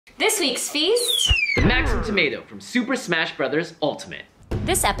This week's feast, the MAXIM tomato from Super Smash Bros. Ultimate.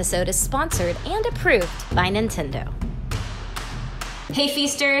 This episode is sponsored and approved by Nintendo. Hey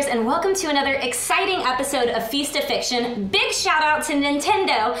Feasters, and welcome to another exciting episode of Feast of Fiction. Big shout out to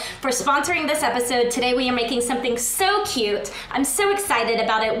Nintendo for sponsoring this episode. Today we are making something so cute. I'm so excited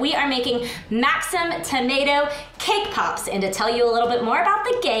about it. We are making MAXIM tomato cake pops. And to tell you a little bit more about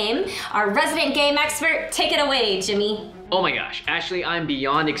the game, our resident game expert, take it away, Jimmy. Oh my gosh, Ashley, I'm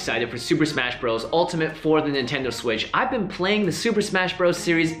beyond excited for Super Smash Bros. Ultimate for the Nintendo Switch. I've been playing the Super Smash Bros.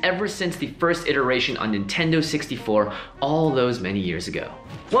 Series ever since the first iteration on Nintendo 64 all those many years ago.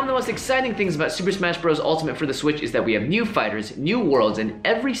 One of the most exciting things about Super Smash Bros. Ultimate for the Switch is that we have new fighters, new worlds, and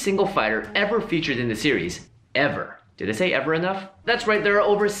every single fighter ever featured in the series. Ever. Did I say ever enough? That's right, there are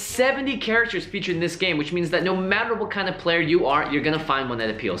over 70 characters featured in this game, which means that no matter what kind of player you are, you're gonna find one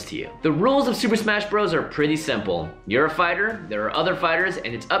that appeals to you. The rules of Super Smash Bros. Are pretty simple. You're a fighter, there are other fighters,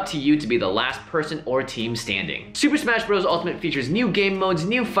 and it's up to you to be the last person or team standing. Super Smash Bros. Ultimate features new game modes,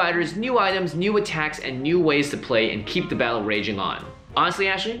 new fighters, new items, new attacks, and new ways to play and keep the battle raging on. Honestly,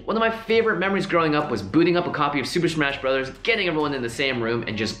 Ashley, one of my favorite memories growing up was booting up a copy of Super Smash Bros., getting everyone in the same room,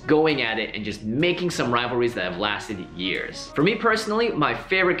 and just going at it and just making some rivalries that have lasted years. For me personally, my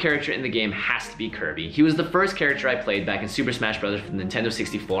favorite character in the game has to be Kirby. He was the first character I played back in Super Smash Bros. For the Nintendo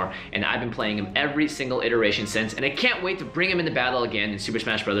 64, and I've been playing him every single iteration since, and I can't wait to bring him into battle again in Super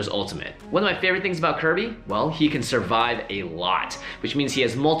Smash Bros. Ultimate. One of my favorite things about Kirby? Well, he can survive a lot, which means he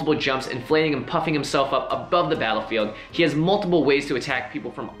has multiple jumps, inflating and puffing himself up above the battlefield. He has multiple ways to attack people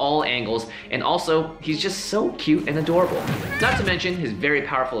from all angles, and also he's just so cute and adorable. Not to mention his very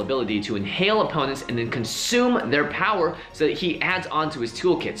powerful ability to inhale opponents and then consume their power so that he adds on to his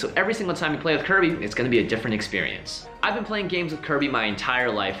toolkit. So every single time you play with Kirby, it's going to be a different experience. I've been playing games with Kirby my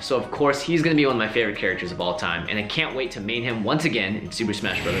entire life, so of course he's going to be one of my favorite characters of all time, and I can't wait to main him once again in Super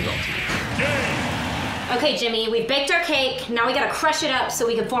Smash Bros. Ultimate. Okay, Jimmy, we've baked our cake. Now we gotta crush it up so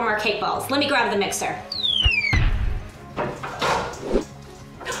we can form our cake balls. Let me grab the mixer.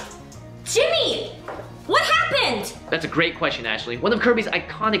 Jimmy! What happened? That's a great question, Ashley. One of Kirby's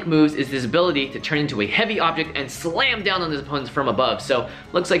iconic moves is his ability to turn into a heavy object and slam down on his opponents from above. So,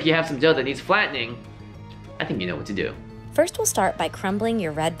 looks like you have some dough that needs flattening. I think you know what to do. First, we'll start by crumbling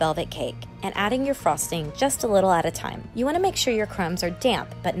your red velvet cake and adding your frosting just a little at a time. You want to make sure your crumbs are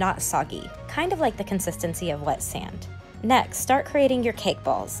damp but not soggy, kind of like the consistency of wet sand. Next, start creating your cake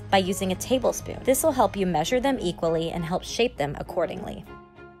balls by using a tablespoon. This will help you measure them equally and help shape them accordingly.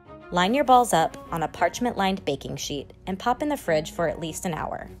 Line your balls up on a parchment-lined baking sheet and pop in the fridge for at least an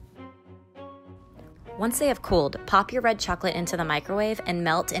hour. Once they have cooled, pop your red chocolate into the microwave and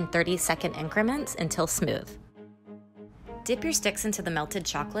melt in 30-second increments until smooth. Dip your sticks into the melted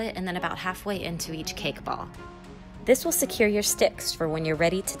chocolate and then about halfway into each cake ball. This will secure your sticks for when you're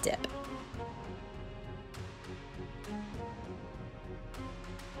ready to dip.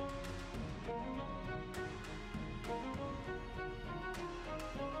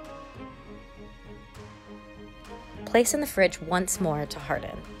 Place in the fridge once more to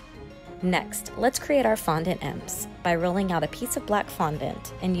harden. Next, let's create our fondant M's by rolling out a piece of black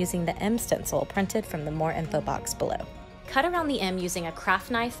fondant and using the M stencil printed from the More Info box below. Cut around the M using a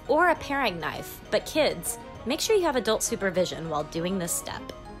craft knife or a paring knife, but kids, make sure you have adult supervision while doing this step.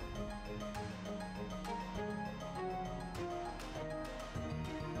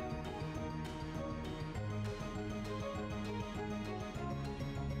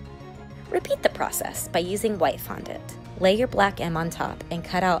 Repeat the process by using white fondant. Lay your black M on top and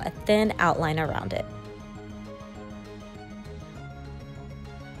cut out a thin outline around it.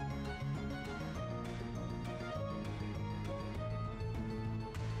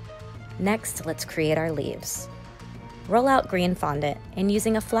 Next, let's create our leaves. Roll out green fondant and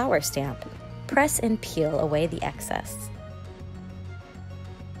using a flower stamp, press and peel away the excess.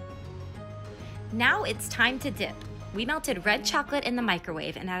 Now it's time to dip. We melted red chocolate in the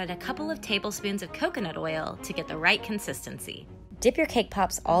microwave and added a couple of tablespoons of coconut oil to get the right consistency. Dip your cake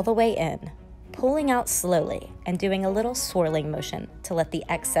pops all the way in, pulling out slowly and doing a little swirling motion to let the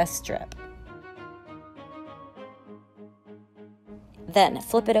excess drip. Then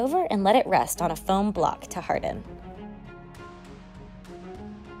flip it over and let it rest on a foam block to harden.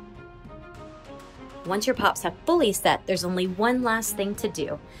 Once your pops have fully set, there's only one last thing to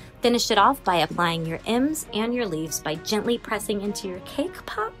do. Finish it off by applying your M's and your leaves by gently pressing into your cake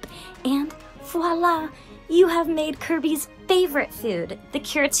pop, and voila! You have made Kirby's favorite food, the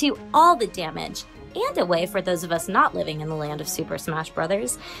cure to all the damage, and a way for those of us not living in the land of Super Smash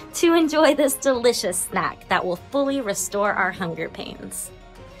Bros. To enjoy this delicious snack that will fully restore our hunger pains.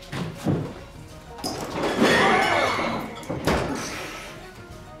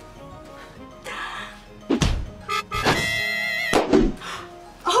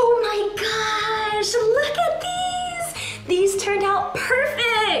 out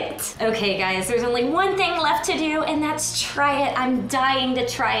perfect. Okay guys, there's only one thing left to do, and that's try it. I'm dying to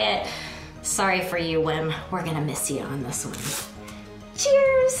try it. Sorry for you, Wim. We're gonna miss you on this one.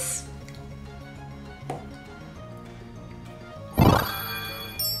 Cheers.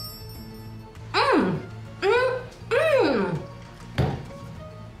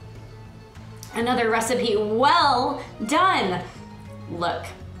 Another recipe well done. Look,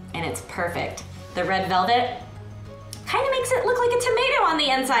 and it's perfect. The red velvet kind of makes it look like a tomato on the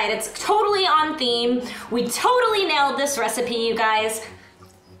inside. It's totally on theme. We totally nailed this recipe, you guys.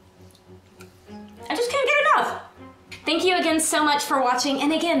 I just can't get enough. Thank you again so much for watching,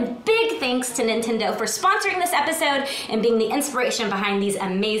 and again, big thanks to Nintendo for sponsoring this episode and being the inspiration behind these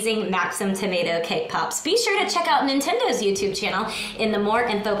amazing Maxim tomato cake pops. Be sure to check out Nintendo's YouTube channel in the more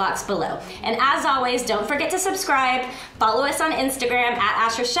info box below. And as always, don't forget to subscribe, follow us on Instagram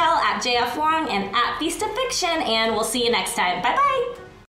 @AshRochelle, @JFWong, and @FeastOfFiction, and we'll see you next time. Bye-bye.